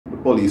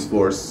police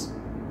force,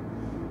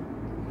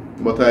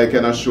 but I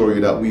can assure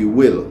you that we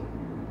will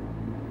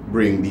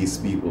bring these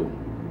people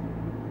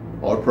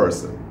or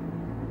person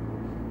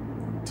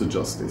to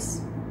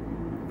justice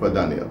for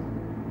Daniel.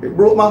 It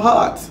broke my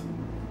heart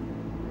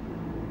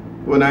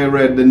when I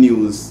read the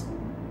news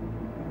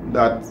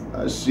that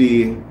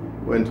she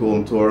went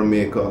home to her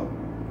Maker,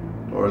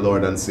 our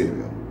Lord and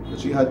Savior.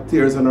 She had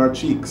tears on her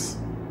cheeks,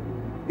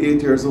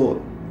 8 years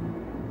old.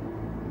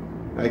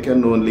 I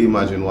can only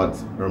imagine what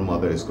her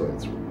mother is going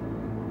through.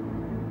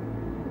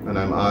 And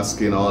I'm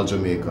asking all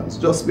Jamaicans,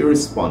 just be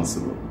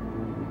responsible.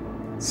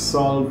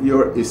 Solve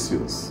your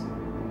issues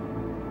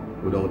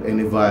without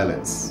any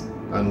violence.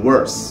 And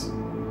worse,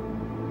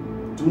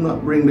 do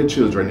not bring the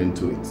children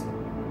into it.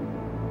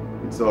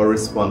 It's our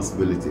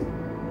responsibility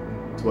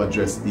to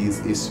address these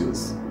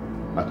issues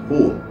at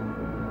home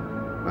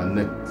and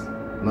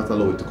not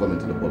allow it to come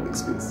into the public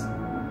space.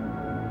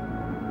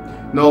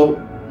 Now,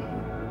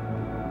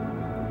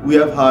 we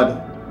have had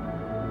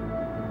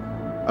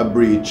a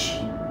breach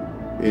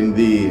in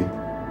the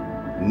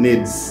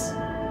NIDS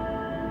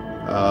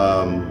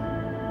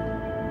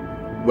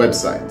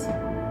website,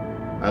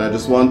 and I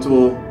just want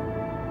to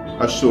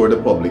assure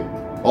the public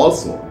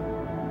also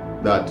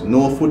that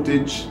no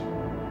footage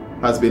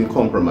has been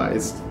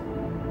compromised,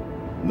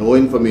 no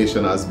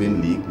information has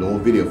been leaked, no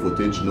video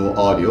footage, no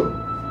audio.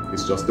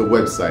 It's just the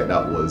website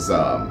that was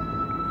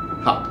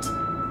hacked,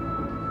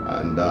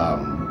 and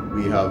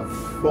we have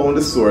found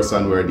the source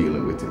and we're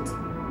dealing with it.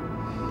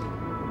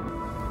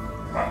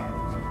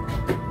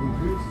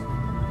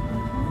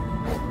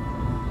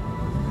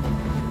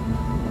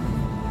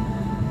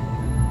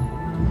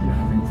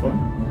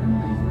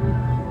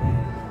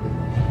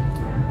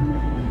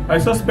 I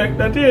suspect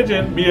that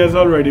Agent B has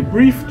already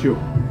briefed you,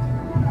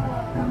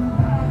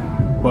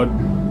 but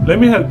let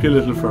me help you a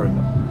little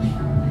further.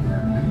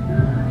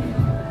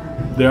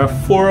 There are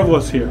 4 of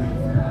us here.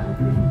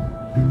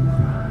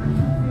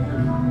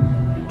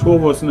 2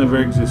 of us never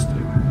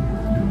existed.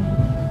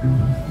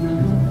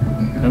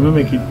 Let me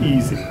make it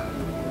easy.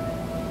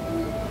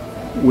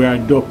 We are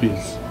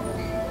Duppys.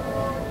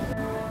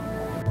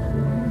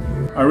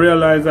 I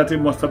realize that it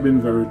must have been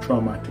very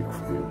traumatic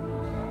for you.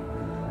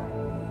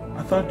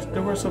 I thought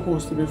there were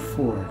supposed to be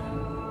 4.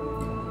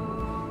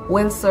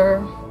 Well,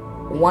 sir,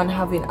 one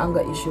having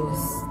anger issues,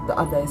 the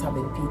other is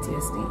having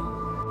PTSD.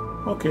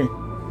 Okay.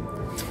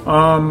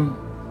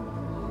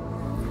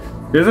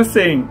 There's a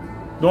saying,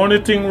 the only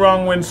thing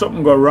wrong when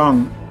something go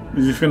wrong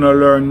is if you don't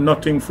learn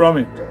nothing from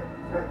it.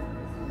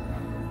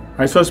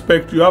 I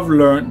suspect you have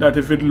learned that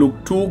if it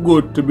looked too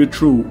good to be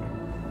true,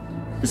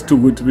 it's too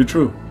good to be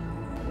true.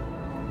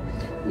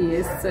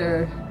 Yes,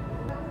 sir.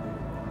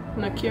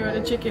 Not cure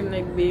the chicken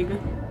leg big.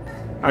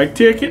 I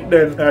take it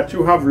then that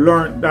you have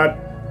learned that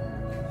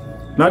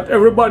not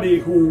everybody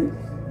who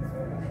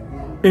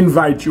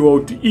invites you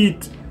out to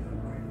eat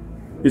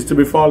is to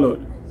be followed.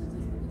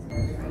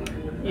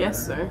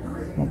 Yes, sir.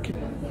 Okay.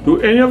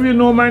 Do any of you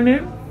know my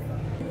name?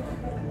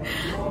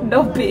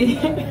 Duppy.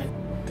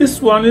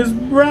 This one is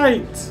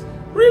bright.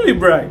 Really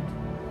bright.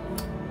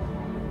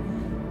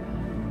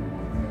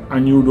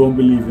 And you don't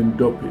believe in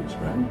Duppys,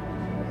 right?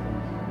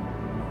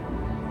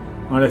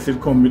 Unless it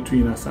comes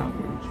between a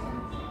sandwich.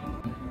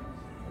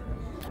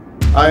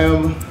 I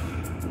am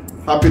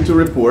happy to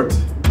report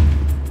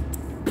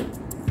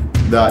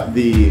that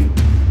the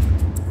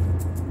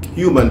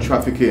human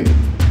trafficking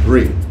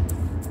ring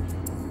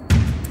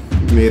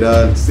made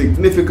a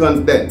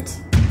significant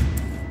dent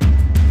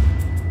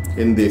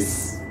in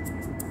this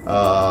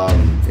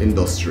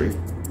industry.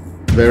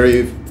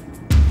 Very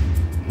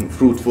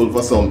fruitful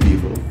for some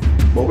people,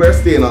 but we're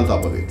staying on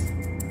top of it.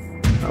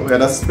 And we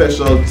had a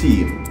special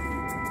team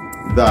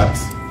that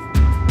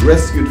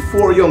rescued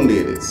 4 young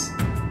ladies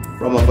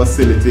from a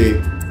facility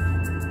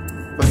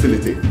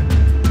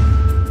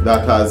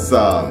that has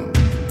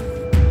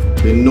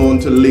been known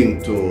to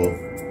link to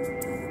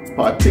a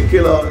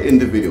particular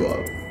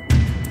individual,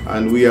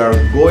 and we are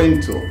going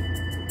to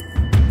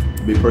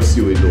be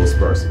pursuing those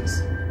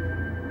persons.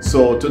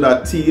 So to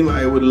that team,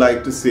 I would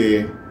like to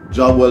say,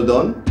 job well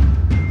done.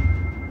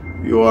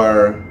 You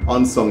are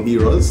unsung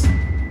heroes,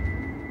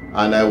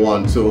 and I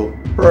want to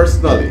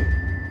personally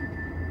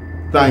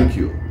thank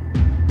you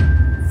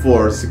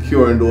for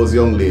securing those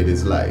young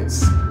ladies'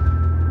 lives.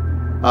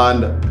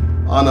 And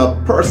on a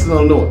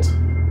personal note,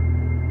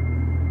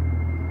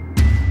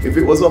 if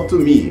it was up to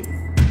me,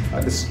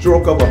 at the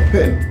stroke of a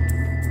pen,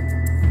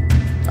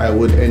 I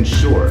would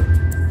ensure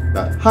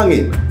that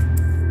hanging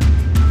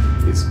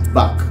is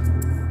back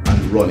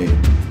and running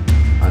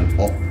and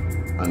up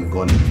and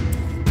gunning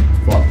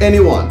for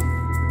anyone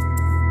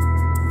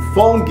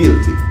found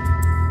guilty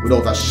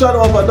without a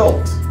shadow of a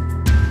doubt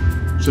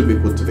should be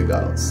put to the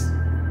gallows,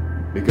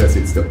 because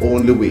it's the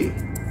only way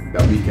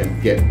that we can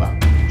get back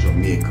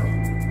Jamaica,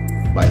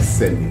 by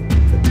sending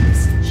the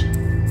message.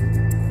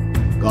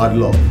 God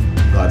love,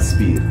 God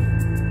speed,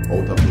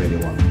 out of many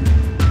one.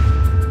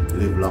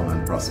 Live long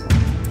and prosper,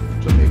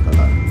 Jamaica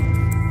land.